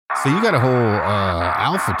So you got a whole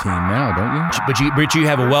alpha team now, don't you? But you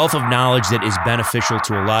have a wealth of knowledge that is beneficial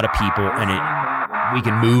to a lot of people, and we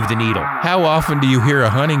can move the needle. How often do you hear a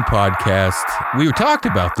hunting podcast? We talked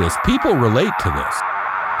about this. People relate to this.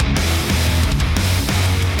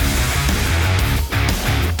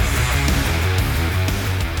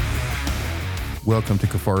 Welcome to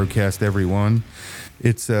KafaruCast, everyone.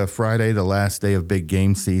 It's Friday, the last day of big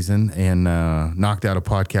game season, and knocked out a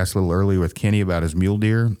podcast a little early with Kenny about his mule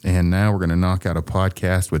deer, and now we're going to knock out a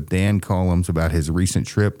podcast with Dan Collins about his recent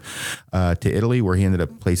trip to Italy, where he ended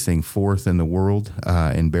up placing 4th in the world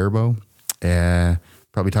in barebow.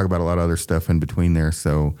 Probably talk about a lot of other stuff in between there.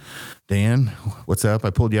 So, Dan, what's up? I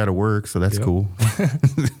pulled you out of work, so that's cool.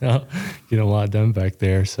 Getting a lot done back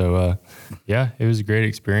there. So, yeah, it was a great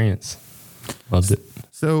experience. Loved it.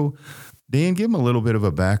 So, Dan, give him a little bit of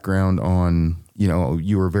a background on,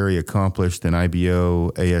 you were very accomplished in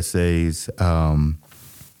IBO, ASAs.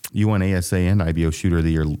 You won ASA and IBO Shooter of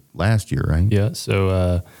the Year last year, right? Yeah.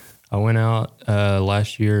 So I went out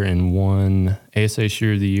last year and won ASA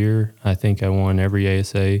Shooter of the Year. I think I won every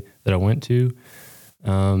ASA that I went to.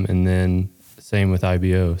 And then same with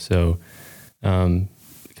IBO. So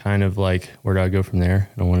kind of like, where do I go from there?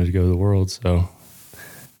 I wanted to go to the world. So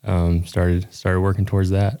started working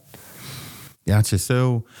towards that. Gotcha.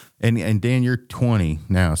 So, and Dan, you're 20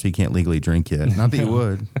 now, so you can't legally drink yet. Not that you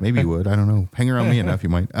would. Maybe you would. I don't know. Hang around me enough, you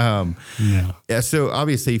might. Yeah. So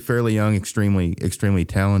obviously fairly young, extremely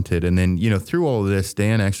through all of this,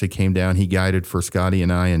 Dan actually came down. He guided for Scotty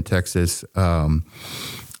and I in Texas. And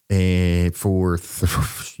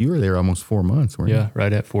you were there almost 4 months, weren't you? Yeah,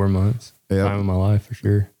 right at 4 months. Yep. Time of my life for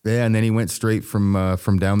sure. Yeah, and then he went straight from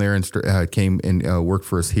down there and came and worked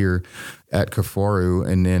for us here at Kafaru,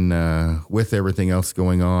 and then with everything else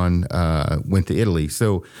going on, went to Italy.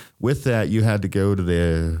 So with that, you had to go to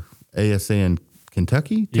the ASA in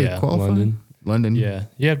Kentucky to qualify? London. Yeah,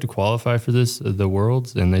 you have to qualify for this, the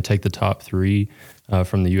Worlds, and they take the top 3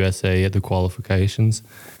 from the USA at the qualifications.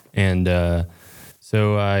 And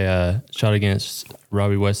so I shot against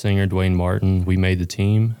Robbie Wessinger, Dwayne Martin. We made the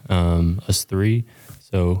team, us 3.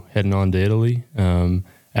 So heading on to Italy.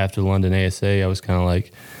 After the London ASA, I was kind of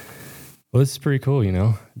like, well, this is pretty cool,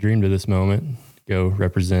 Dreamed of this moment. Go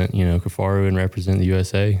represent, Kafaru and represent the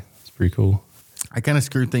USA. It's pretty cool. I kind of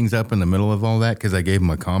screwed things up in the middle of all that because I gave him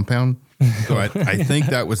a compound. So I think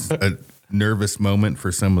that was a nervous moment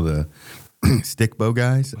for some of the stick bow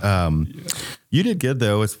guys. You did good,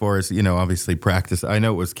 though, as far as, obviously practice. I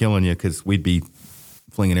know it was killing you because we'd be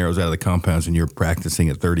flinging arrows out of the compounds and you're practicing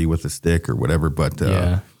at 30 with a stick or whatever. But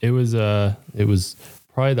it was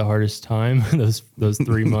probably the hardest time, those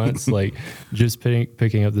 3 months, like just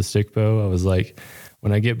picking up the stick bow. I was like,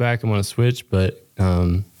 when I get back, I'm going to switch. But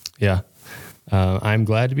I'm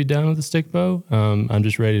glad to be done with the stick bow. I'm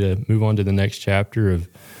just ready to move on to the next chapter of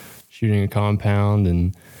shooting a compound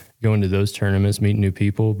and going to those tournaments, meeting new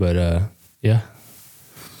people. But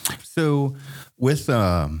So with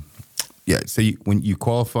when you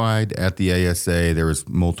qualified at the ASA, there was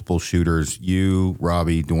multiple shooters. You,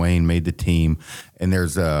 Robbie, Dwayne made the team, and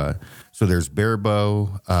there's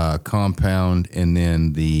barebow, compound, and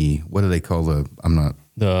then what do they call the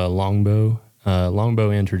longbow,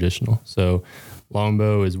 longbow and traditional. So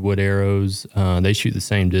longbow is wood arrows. They shoot the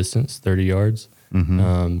same distance, 30 yards.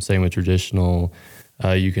 Mm-hmm. Same with traditional.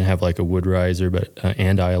 You can have like a wood riser,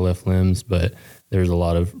 and ILF limbs, but there's a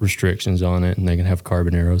lot of restrictions on it, and they can have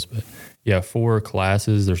carbon arrows. But 4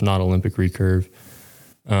 classes. There's not Olympic recurve,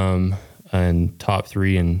 and top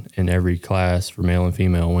 3 in every class for male and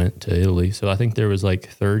female went to Italy. So I think there was like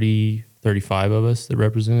 35 of us that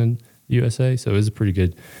represented the USA. So it was a pretty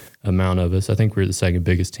good amount of us. I think we were the second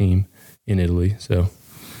biggest team in Italy. So,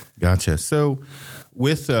 gotcha. So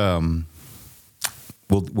with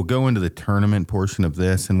We'll go into the tournament portion of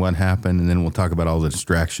this and what happened, and then we'll talk about all the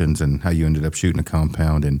distractions and how you ended up shooting a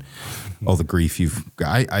compound and all the grief you've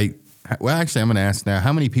got. Well, actually, I'm going to ask now,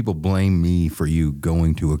 how many people blame me for you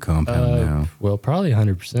going to a compound now? Well, probably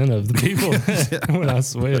 100% of the people when I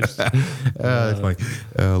switched. It's like,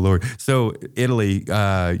 oh, Lord. So Italy,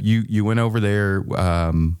 you went over there.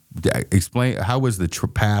 Explain, how was the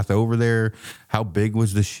path over there? How big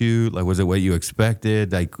was the shoot? Like, was it what you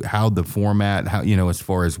expected? Like, how the format, as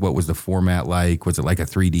far as what was the format like? Was it like a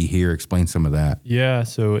 3D here? Explain some of that. Yeah,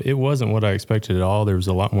 so it wasn't what I expected at all. There was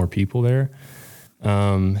a lot more people there.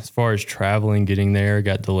 As far as traveling, getting there,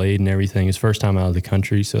 got delayed and everything. It's first time out of the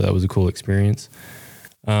country, so that was a cool experience.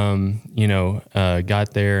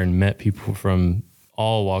 Got there and met people from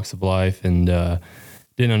all walks of life, and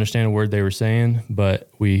didn't understand a word they were saying,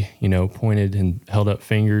 but we, pointed and held up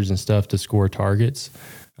fingers and stuff to score targets.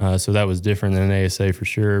 So that was different than an ASA for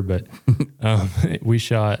sure. But we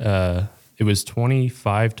shot, it was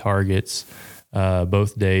 25 targets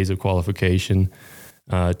both days of qualification,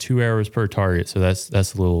 2 arrows per target. So that's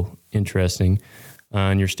a little interesting.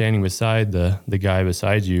 And you're standing beside the guy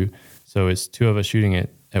beside you. So it's 2 of us shooting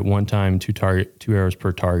at one time, 2 arrows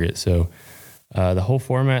per target. So the whole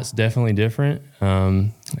format's definitely different,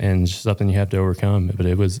 and just something you have to overcome. But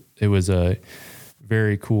it was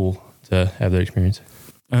very cool to have that experience.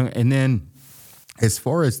 And then, as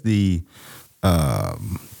far as the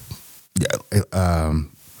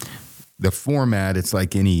format, it's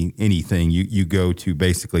like anything. You go to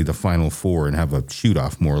basically the final 4 and have a shoot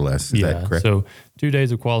off, more or less. Is that correct? So 2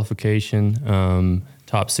 days of qualification,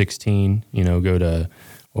 top 16. Go to,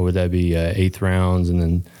 what would that be? 8th rounds, and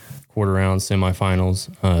then quarter rounds, semifinals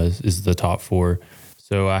is the top 4.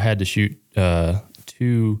 So I had to shoot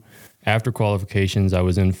 2 after qualifications. I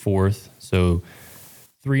was in 4th, so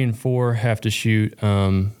 3 and 4 have to shoot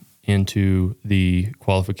into the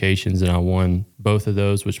qualifications, and I won both of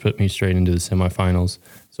those, which put me straight into the semifinals.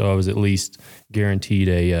 So I was at least guaranteed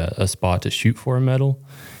a spot to shoot for a medal,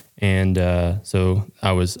 and so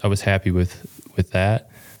I was happy with that.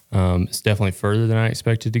 It's definitely further than I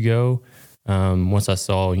expected to go. Once I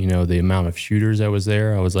saw, the amount of shooters that was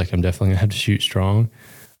there, I was like, I'm definitely gonna have to shoot strong.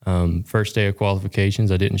 First day of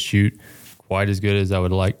qualifications, I didn't shoot quite as good as I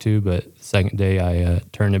would like to, but the second day I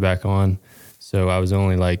turned it back on. So I was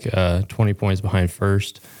only like 20 points behind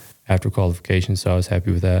first after qualification, so I was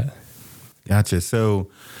happy with that. Gotcha. So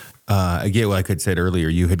again, like I said earlier,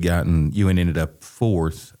 you had ended up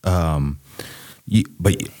 4th,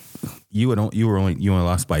 but you only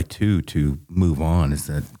lost by 2 to move on. Is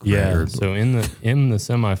that correct? Yeah. So in the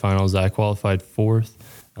semifinals, I qualified 4th,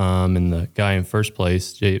 and the guy in first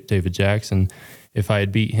place, David Jackson, if I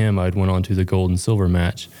had beat him, I'd went on to the gold and silver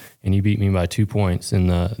match, and he beat me by 2 points in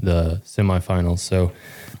the semifinals. So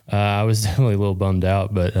I was definitely a little bummed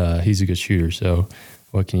out, but he's a good shooter. So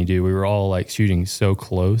what can you do? We were all like shooting so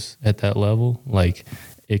close at that level, like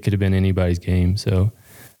it could have been anybody's game. So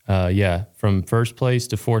from first place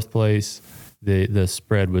to 4th place, the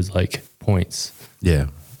spread was like points. Yeah.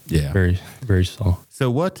 Very, very small.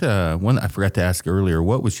 So what, one I forgot to ask earlier,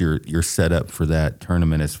 what was your setup for that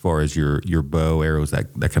tournament as far as your bow, arrows,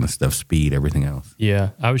 that kind of stuff, speed, everything else? Yeah,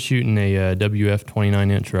 I was shooting a WF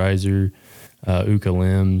 29-inch riser, Uka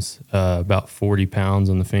limbs, about 40 pounds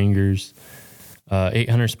on the fingers,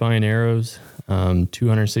 800 spine arrows,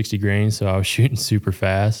 260 grains, so I was shooting super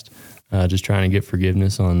fast, just trying to get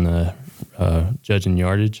forgiveness on judging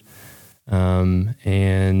yardage.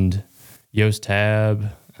 And Yost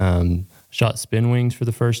Tab, shot spin wings for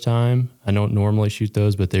the first time. I don't normally shoot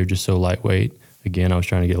those, but they're just so lightweight. Again, I was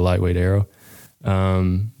trying to get a lightweight arrow.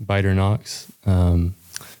 Biter Knox,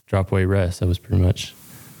 drop weight rest. That was pretty much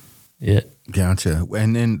it. Gotcha.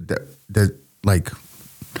 And then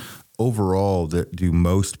overall, do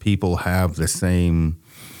most people have the same,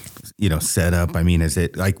 setup? I mean, is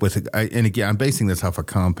it like and again, I'm basing this off a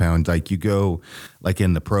compound. Like you go, like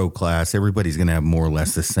in the pro class, everybody's going to have more or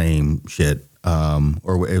less the same shit.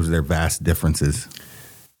 Or is there vast differences?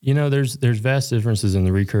 There's vast differences in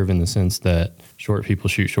the recurve in the sense that short people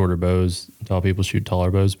shoot shorter bows, tall people shoot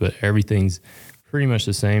taller bows, but everything's pretty much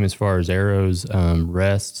the same as far as arrows,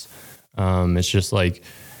 rests. It's just like,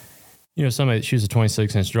 somebody that shoots a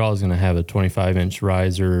 26-inch draw is going to have a 25-inch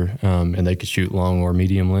riser, and they could shoot long or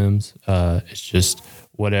medium limbs. It's just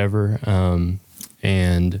whatever.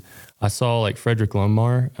 And I saw like Frederick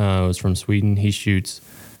Lundmar, was from Sweden. He shoots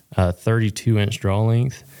 32-inch draw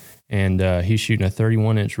length, and he's shooting a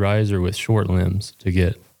 31-inch riser with short limbs to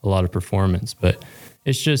get a lot of performance. But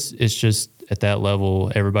it's just at that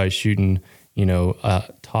level, everybody's shooting,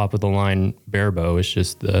 top of the line bare bow. It's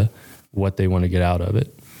just what they want to get out of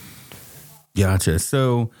it. Gotcha.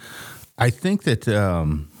 So I think that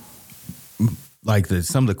some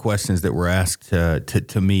of the questions that were asked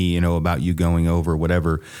to me, about you going over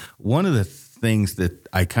whatever, one of the things that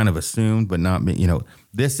I kind of assumed, but not,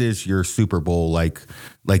 this is your Super Bowl. Like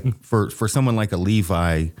for someone like a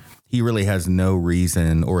Levi, he really has no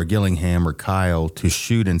reason, or a Gillingham or Kyle, to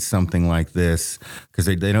shoot in something like this, because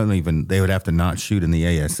they would have to not shoot in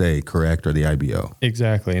the ASA, correct, or the IBO.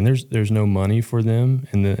 Exactly, and there's no money for them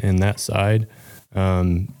in that side,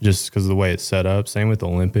 just because of the way it's set up. Same with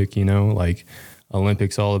Olympic, like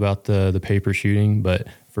Olympic's all about the paper shooting, but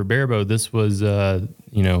for barebow, this was as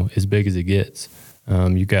big as it gets.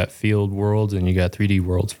 You got field worlds and you got 3D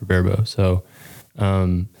worlds for barebow. So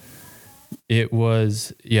it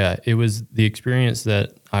was the experience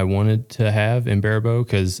that I wanted to have in barebow,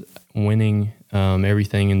 because winning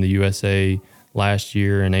everything in the USA last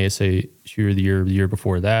year and ASA Shooter of the year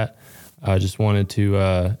before that. I just wanted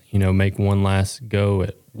to, make one last go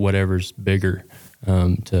at whatever's bigger,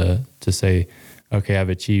 to say, okay, I've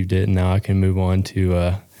achieved it, and now I can move on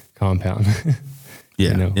to compound.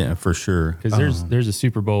 Yeah, yeah, for sure. Because there's a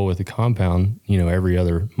Super Bowl with a compound, every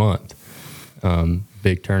other month,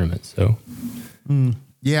 big tournament. So,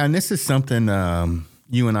 yeah, and this is something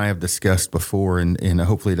you and I have discussed before, and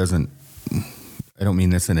hopefully it doesn't. I don't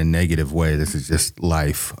mean this in a negative way. This is just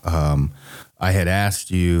life. I had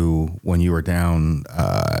asked you when you were down,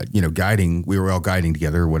 guiding. We were all guiding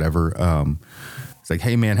together or whatever. It's like,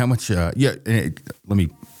 hey man, how much? Let me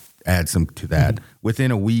add some to that.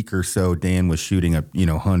 Within a week or so, Dan was shooting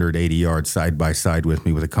 180 yards side by side with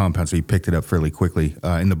me with a compound, so he picked it up fairly quickly.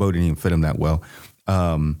 And the bow didn't even fit him that well.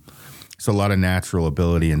 So a lot of natural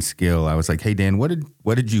ability and skill. I was like, hey Dan, what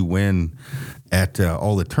did you win at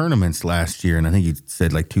all the tournaments last year? And I think you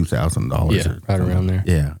said like $2,000. Yeah, right around there.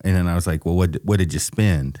 Yeah, and then I was like, well, what did you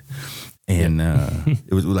spend? And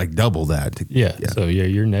it was like double that. Yeah. So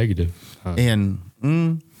you're negative. And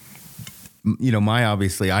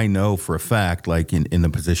obviously I know for a fact, like in the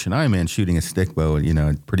position I'm in, shooting a stick bow,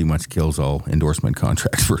 it pretty much kills all endorsement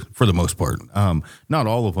contracts for the most part. Not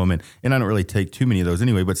all of them, and I don't really take too many of those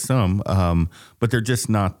anyway, but some. But they're just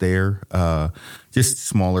not there. Just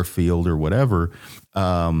smaller field or whatever.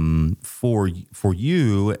 For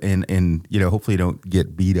you, and hopefully you don't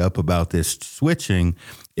get beat up about this switching.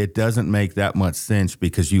 It doesn't make that much sense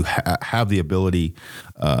because you have the ability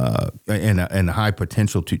and a high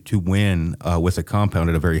potential to win with a compound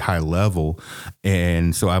at a very high level.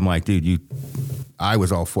 And so I'm like, dude, I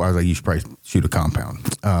was all for. I was like, you should probably shoot a compound.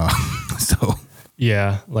 So.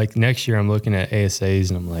 Yeah, like next year I'm looking at ASAs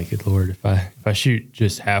and I'm like, good Lord, if I shoot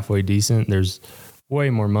just halfway decent, there's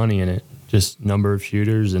way more money in it, just number of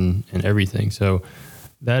shooters and everything. So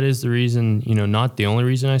that is the reason, not the only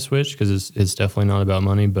reason I switched, because it's definitely not about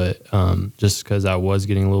money, but just because I was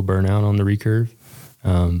getting a little burnout on the recurve.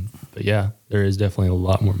 But yeah, there is definitely a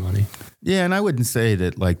lot more money. Yeah, and I wouldn't say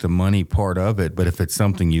that like the money part of it, but if it's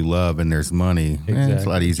something you love and there's money, it's a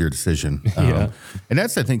lot easier decision. Yeah. And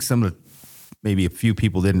that's, I think, some of the maybe a few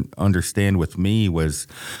people didn't understand with me was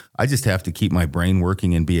I just have to keep my brain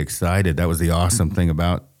working and be excited. That was the awesome thing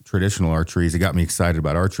about traditional archery is it got me excited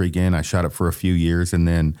about archery again. I shot it for a few years, and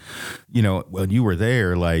then, when you were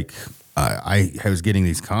there, like I was getting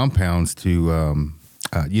these compounds to,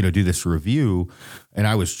 do this review, and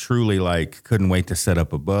I was truly like couldn't wait to set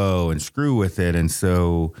up a bow and screw with it. And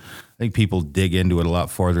so I think people dig into it a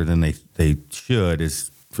lot farther than they should.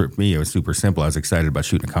 For me, it was super simple. I was excited about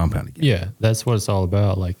shooting a compound again. Yeah, that's what it's all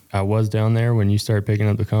about. Like I was down there when you started picking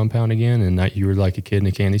up the compound again, and you were like a kid in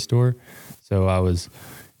a candy store. So I was,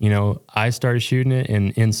 I started shooting it,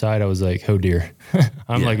 and inside I was like, oh dear,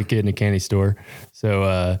 I'm like a kid in a candy store.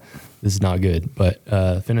 So this is not good. But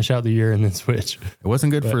finish out the year and then switch. It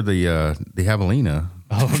wasn't good for the Javelina.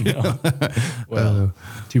 Oh no! Well,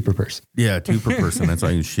 2 per person. Yeah, 2 per person. That's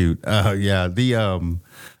all you shoot. The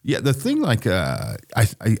thing, like,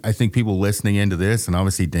 I think people listening into this, and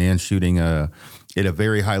obviously Dan shooting at a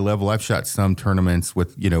very high level. I've shot some tournaments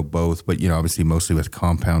with both, but obviously mostly with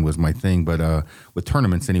compound was my thing. But with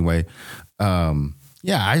tournaments anyway,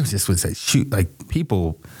 I just would say shoot like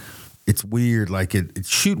people. It's weird, like it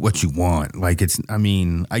shoot what you want. Like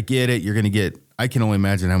I get it. You're gonna get. I can only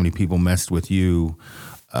imagine how many people messed with you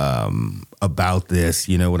about this,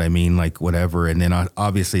 you know what I mean? Like whatever. And then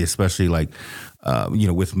obviously, especially like,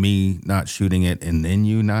 with me not shooting it and then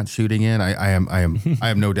you not shooting it, I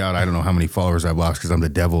have no doubt. I don't know how many followers I've lost because I'm the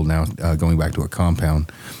devil now, going back to a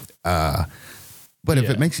compound. But if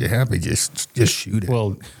it makes you happy, just shoot it.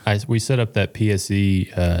 Well, we set up that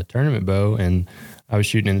PSE tournament bow, and I was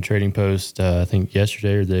shooting in the trading post, I think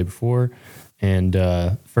yesterday or the day before. And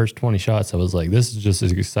first 20 shots, I was like, this is just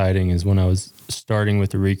as exciting as when I was starting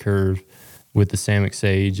with the recurve with the Samick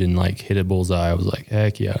Sage and like hit a bullseye. I was like,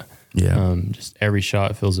 heck yeah. Yeah. Just every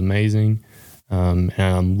shot feels amazing. And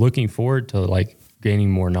I'm looking forward to like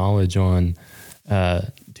gaining more knowledge on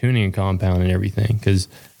tuning and compound and everything, because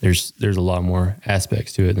there's a lot more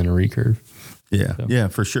aspects to it than a recurve. Yeah, so. Yeah,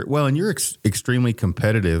 for sure. Well, and you're extremely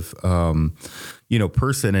competitive,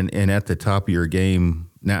 person and at the top of your game.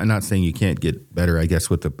 Now, I'm not saying you can't get better, I guess,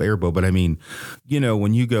 with the bear bow, but I mean,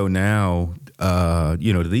 when you go now, to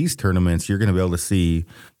these tournaments, you're going to be able to see,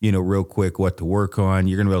 real quick what to work on.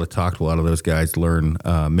 You're going to be able to talk to a lot of those guys, learn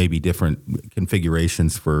maybe different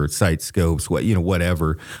configurations for sight scopes,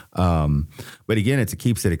 whatever. But again, it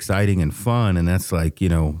keeps it exciting and fun, and that's like,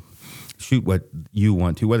 shoot what you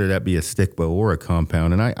want to, whether that be a stick bow or a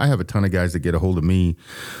compound. And I have a ton of guys that get a hold of me.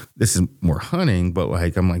 This is more hunting, but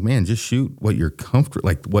like, I'm like, man, just shoot what you're comfortable,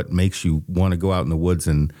 like what makes you want to go out in the woods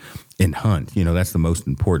and hunt. You know, that's the most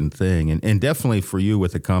important thing. And definitely for you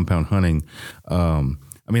with the compound hunting, I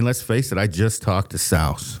mean, let's face it, I just talked to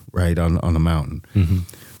South, right, on the mountain. Mm-hmm.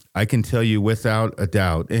 I can tell you without a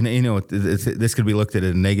doubt, and you know, this could be looked at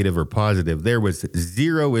as negative or positive. There was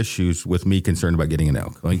zero issues with me concerned about getting an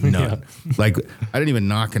elk, like none. Yeah. Like I didn't even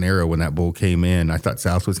knock an arrow when that bull came in. I thought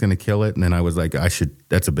South was going to kill it, and then I was like, I should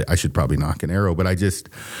probably knock an arrow, but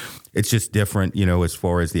it's just different, you know, as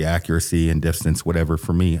far as the accuracy and distance, whatever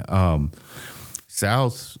for me.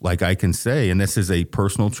 South, like I can say, and this is a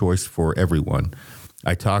personal choice for everyone.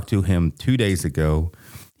 I talked to him 2 days ago.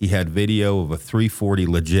 He had video of a 340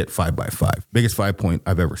 legit 5x5, biggest 5-point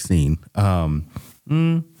I've ever seen.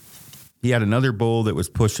 He had another bull that was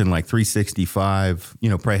pushing like 365, you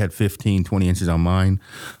know, probably had 15, 20 inches on mine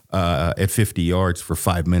at 50 yards for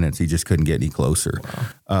 5 minutes. He just couldn't get any closer.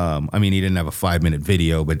 Wow. I mean, he didn't have a 5-minute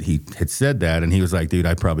video, but he had said that. And he was like, dude,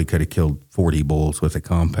 I probably could have killed 40 bulls with a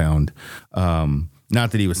compound.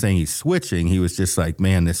 Not that he was saying he's switching. He was just like,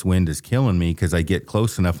 man, this wind is killing me because I get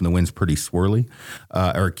close enough and the wind's pretty swirly,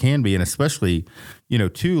 or it can be. And especially, you know,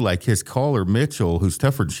 too, like his caller, Mitchell, who's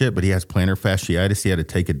tougher than shit, but he has plantar fasciitis. He had to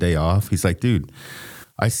take a day off. He's like, dude,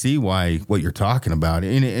 I see what you're talking about.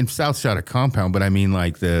 And South shot a compound, but I mean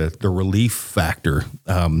like the relief factor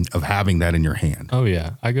of having that in your hand. Oh,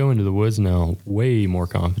 yeah. I go into the woods now way more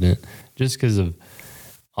confident just because of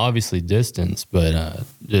obviously distance, but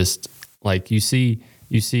just – like you see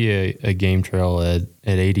a game trail at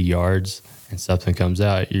 80 yards and something comes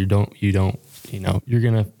out, you don't, you know, you're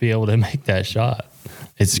going to be able to make that shot.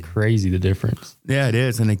 It's crazy the difference. Yeah, it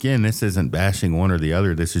is. And again, this isn't bashing one or the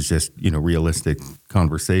other. This is just, you know, realistic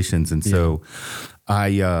conversations. And so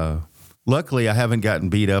luckily I haven't gotten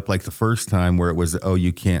beat up like the first time where it was, oh,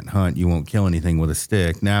 you can't hunt, you won't kill anything with a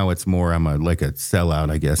stick. Now it's more, I'm like a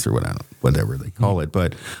sellout, I guess, or whatever they call it.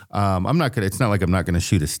 But it's not like I'm not going to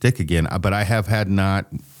shoot a stick again, but I've had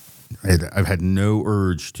no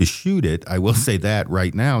urge to shoot it. I will say that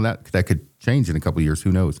right now, that could change in a couple of years.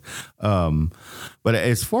 Who knows? But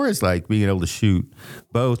as far as like being able to shoot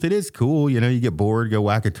both, it is cool. You know, you get bored, go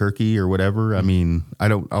whack a turkey or whatever. I mean,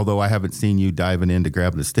 although I haven't seen you diving in to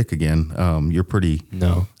grab the stick again. You're pretty,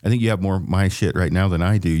 no, I think you have more my shit right now than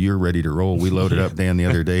I do. You're ready to roll. We loaded up Dan the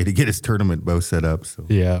other day to get his tournament bow set up. So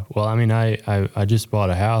yeah. Well, I mean, I just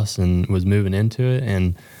bought a house and was moving into it,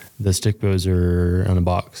 and the stick bows are on a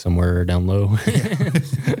box somewhere down low.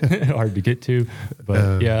 Hard to get to.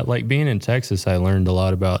 But yeah, like being in Texas, I learned a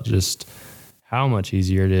lot about just how much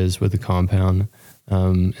easier it is with the compound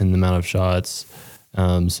and the amount of shots.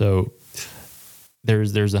 So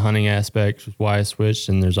there's a hunting aspect why I switched,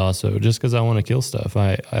 and there's also just because I want to kill stuff.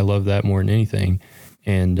 I love that more than anything.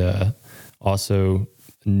 And also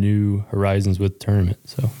new horizons with the tournament.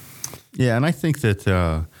 So yeah, and I think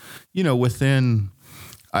that, you know, within...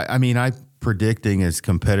 I mean, I'm predicting as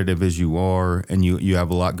competitive as you are, and you have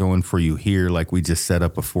a lot going for you here. Like we just set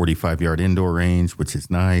up a 45-yard indoor range, which is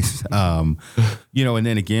nice. You know, and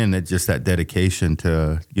then again, just that dedication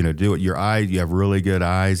to, you know, do it. Your eyes, you have really good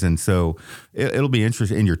eyes, and so it'll be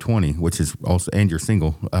interesting. And you're 20, which is also, and you're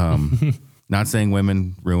single. Not saying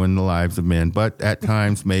women ruin the lives of men, but at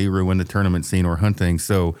times may ruin the tournament scene or hunting.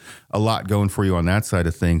 So a lot going for you on that side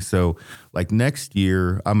of things. So like next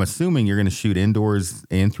year, I'm assuming you're going to shoot indoors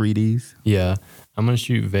and 3Ds? Yeah, I'm going to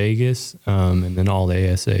shoot Vegas and then all the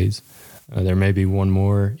ASAs. There may be one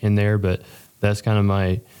more in there, but that's kind of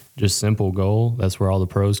my just simple goal. That's where all the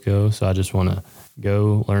pros go. So I just want to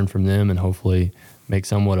go learn from them and hopefully make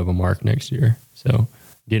somewhat of a mark next year. So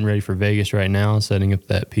getting ready for Vegas right now, setting up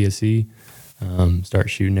that PSE. Start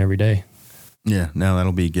shooting every day. Yeah, no,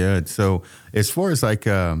 that'll be good. So as far as like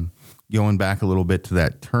going back a little bit to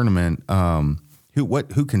that tournament, who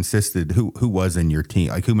was in your team?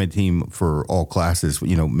 Like who made team for all classes,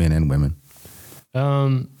 you know, men and women?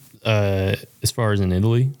 As far as in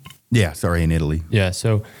Italy? Yeah, sorry, in Italy. Yeah,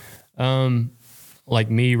 so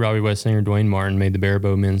like me, Robbie Westsinger, Dwayne Martin made the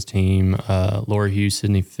barebow men's team. Laura Hughes,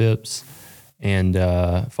 Sydney Phipps, and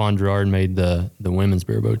Fawn Gerard made the women's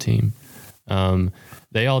barebow team.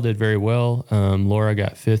 They all did very well. Laura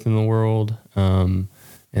got 5th in the world, and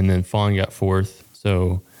then Fawn got 4th.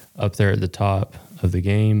 So up there at the top of the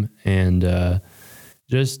game, and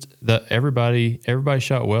just everybody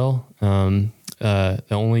shot well. The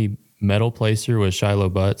only medal placer was Shiloh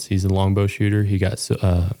Butts. He's a longbow shooter. He got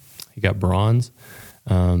bronze.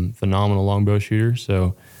 Phenomenal longbow shooter.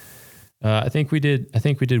 So I think we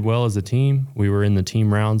did well as a team. We were in the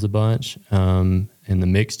team rounds a bunch, in the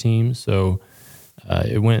mixed team. So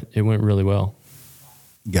it went really well.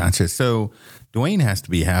 Gotcha. So Dwayne has to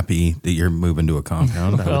be happy that you're moving to a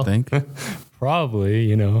compound, I would think.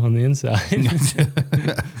 Probably, on the inside.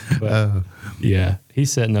 But, yeah,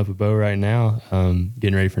 he's setting up a bow right now,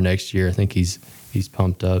 getting ready for next year. I think he's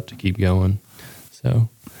pumped up to keep going. So,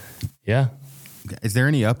 yeah. Is there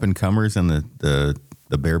any up and comers on the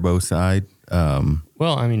barebow side?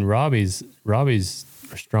 Well, I mean, Robbie's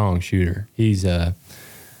a strong shooter. He's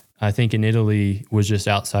I think in Italy was just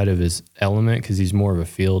outside of his element because he's more of a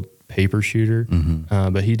field paper shooter.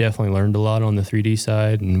 Mm-hmm. But he definitely learned a lot on the 3D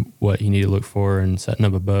side and what he needed to look for and setting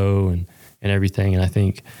up a bow and everything. And I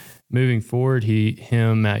think moving forward,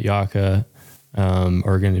 Matt Yaka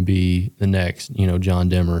are going to be the next, John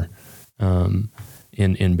Demmer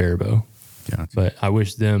in barebow. Gotcha. But I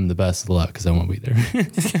wish them the best of luck because I won't be there.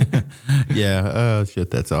 Yeah. Shit.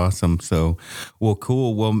 That's awesome. So, well,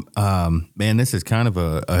 cool. Well, man, this is kind of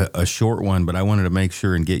a short one, but I wanted to make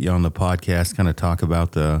sure and get you on the podcast, kind of talk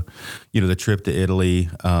about the trip to Italy,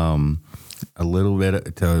 a little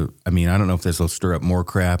bit I don't know if this will stir up more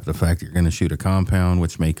crap, the fact that you're going to shoot a compound,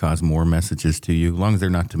 which may cause more messages to you, as long as they're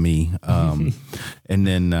not to me. And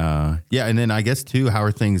then I guess too, how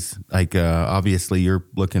are things like, obviously you're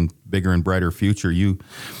looking bigger and brighter future. You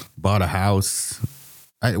bought a house.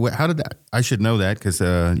 How did that, I should know that because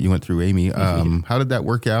you went through Amy. How did that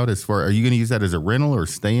work out are you going to use that as a rental or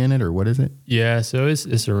stay in it or what is it? Yeah. So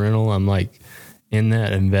it's a rental. I'm like in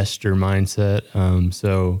that investor mindset.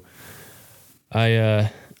 So I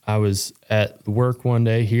was at work one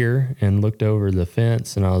day here and looked over the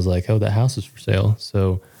fence and I was like, oh, that house is for sale.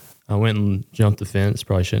 So I went and jumped the fence.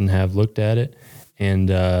 Probably shouldn't have looked at it and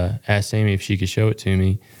asked Amy if she could show it to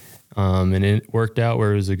me. And it worked out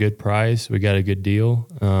where it was a good price. We got a good deal.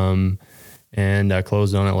 And I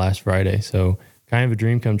closed on it last Friday. So kind of a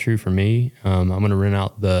dream come true for me. I'm going to rent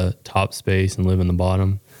out the top space and live in the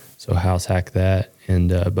bottom. So house hack that. And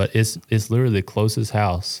but it's literally the closest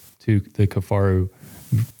house to the Kifaru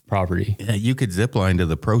property. Yeah, you could zip line to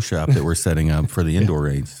the pro shop that we're setting up for the indoor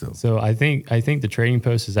range. So I think the trading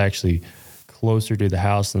post is actually closer to the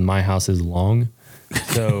house than my house is long.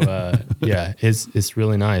 So yeah, it's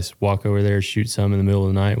really nice. Walk over there, shoot some in the middle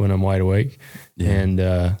of the night when I'm wide awake, and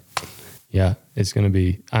yeah, it's gonna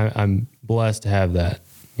be. I'm blessed to have that.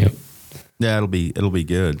 Yep. Yeah, it'll be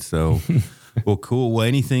good. So, well, cool. Well,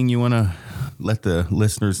 anything you want to let the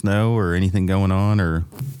listeners know, or anything going on, or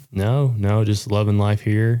no, just loving life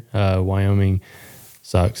here. Wyoming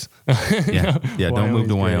sucks. Yeah, don't move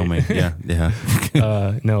to Wyoming. Great.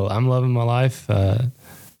 Yeah. No, I'm loving my life.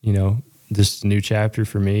 Just a new chapter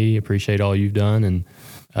for me. Appreciate all you've done and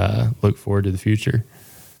look forward to the future.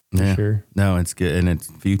 For sure. No, it's good. And its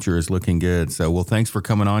future is looking good. So, well, thanks for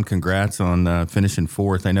coming on. Congrats on finishing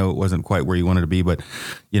fourth. I know it wasn't quite where you wanted to be, but,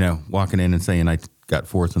 walking in and saying I got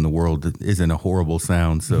fourth in the world isn't a horrible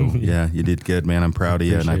sound. So, yeah, you did good, man. I'm proud of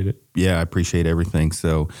you. I appreciate everything.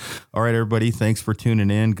 So, all right, everybody, thanks for tuning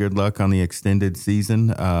in. Good luck on the extended season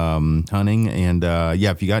hunting. And,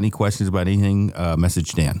 if you got any questions about anything,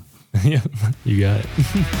 message Dan. Yeah, you got it.